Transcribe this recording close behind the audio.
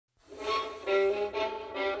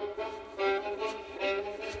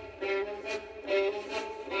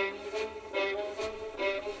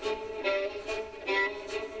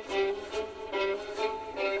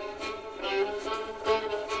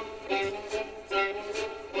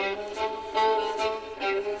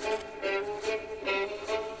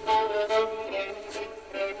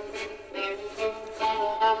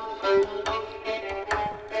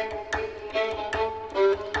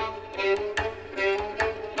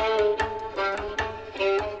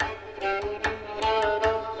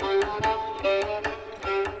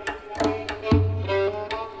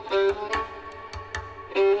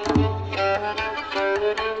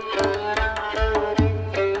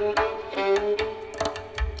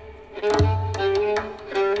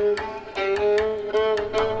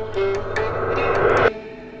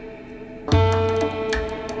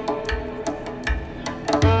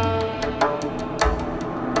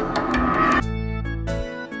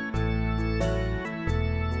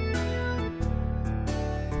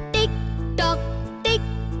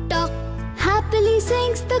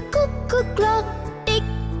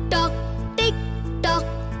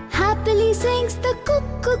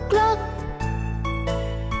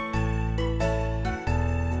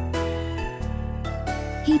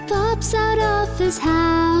pops out of his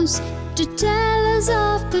house to tell us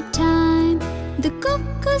of the time. The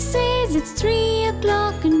cuckoo says it's 3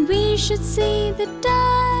 o'clock and we should see the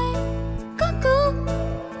time. Cuckoo,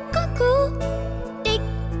 cuckoo, tick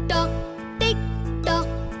tock, tick tock.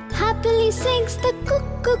 Happily sings the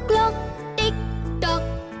cuckoo clock. Tick tock,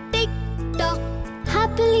 tick tock.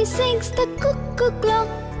 Happily sings the cuckoo clock.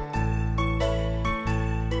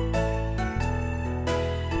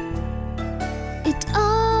 It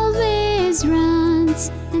always runs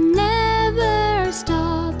and never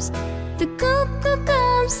stops. The cuckoo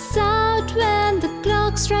comes out when the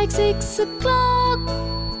clock strikes 6 o'clock.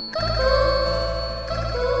 Cuckoo,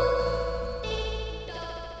 cuckoo,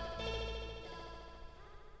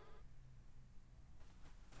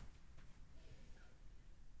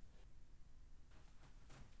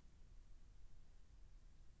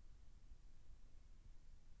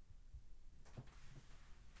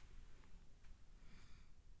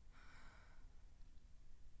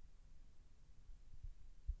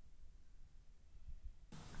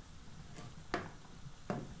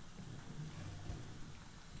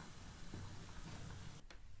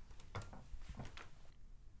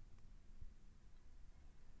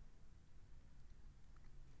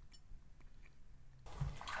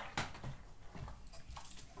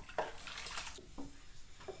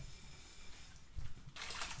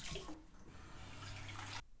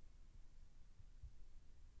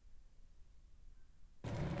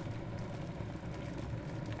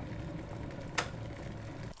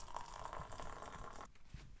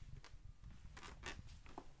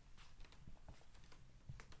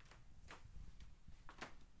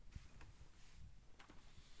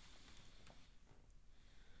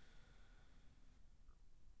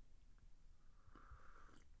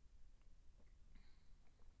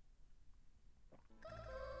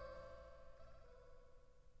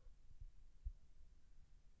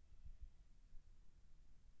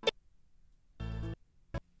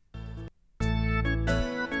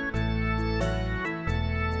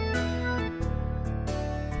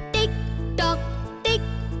 tick-tock,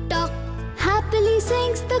 tick-tock.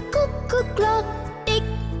 Sings the cuckoo clock. Tick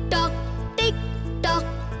tock, tick tock.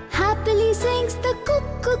 Happily sings the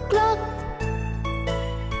cuckoo clock.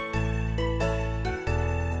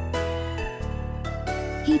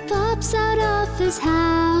 He pops out of his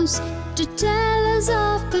house to tell us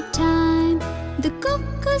of the time. The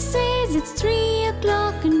cuckoo says it's 3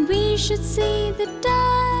 o'clock and we should see the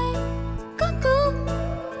time. Cuckoo,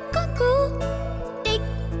 cuckoo, tick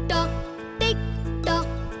tock, tick tock.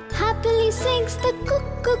 Happily sings the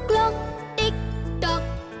cuckoo clock. Tick tock,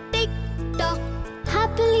 tick tock.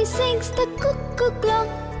 Happily sings the cuckoo clock.